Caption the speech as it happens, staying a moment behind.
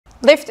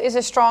LiFT is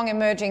a strong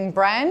emerging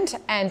brand,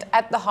 and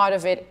at the heart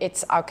of it,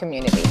 it's our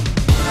community.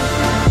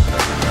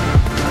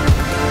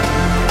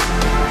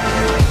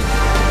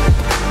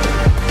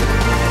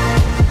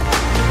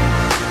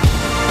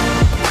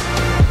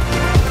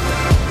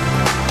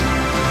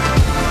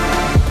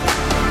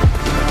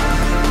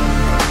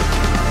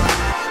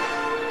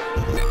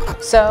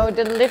 So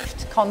the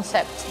LiFT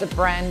concept, the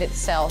brand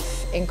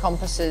itself,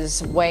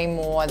 encompasses way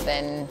more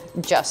than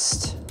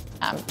just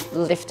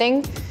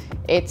lifting.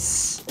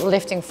 It's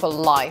lifting for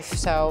life.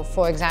 So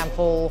for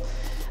example,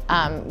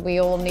 we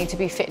all need to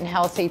be fit and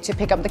healthy to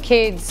pick up the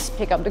kids,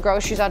 pick up the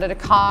groceries out of the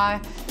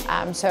car.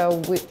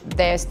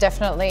 There's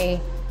definitely,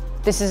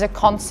 this is a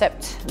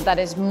concept that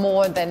is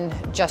more than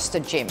just a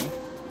gym.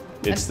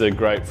 It's the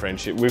great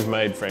friendship. We've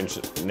made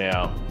friendship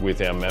now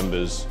with our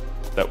members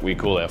that we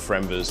call our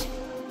frienders.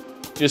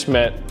 Just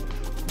met,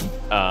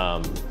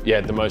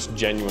 the most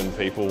genuine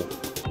people,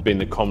 been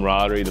the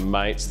camaraderie, the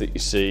mates that you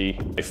see.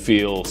 They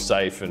feel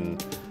safe and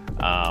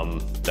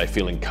they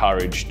feel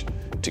encouraged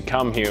to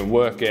come here and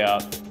work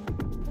out.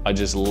 I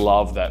just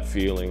love that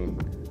feeling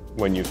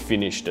when you've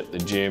finished at the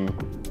gym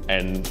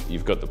and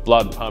you've got the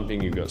blood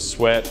pumping, you've got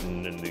sweat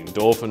and the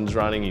endorphins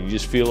running, and you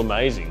just feel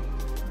amazing.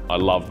 I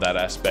love that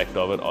aspect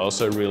of it. I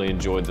also really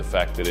enjoyed the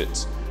fact that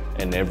it's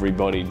an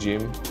everybody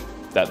gym,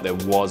 that there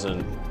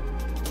wasn't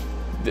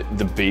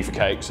the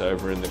beefcakes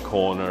over in the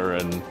corner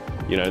and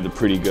the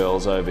pretty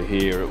girls over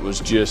here. It was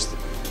just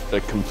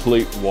a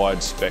complete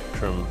wide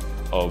spectrum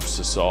of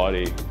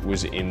society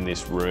was in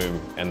this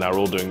room, and they were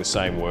all doing the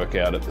same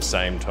workout at the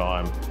same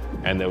time,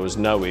 and there was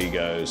no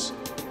egos.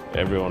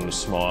 Everyone was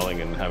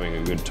smiling and having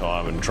a good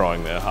time and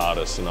trying their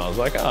hardest, and I was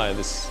like, oh,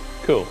 this is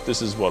cool.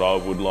 This is what I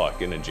would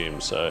like in a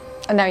gym. So.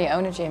 And now you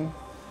own a gym.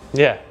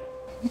 Yeah.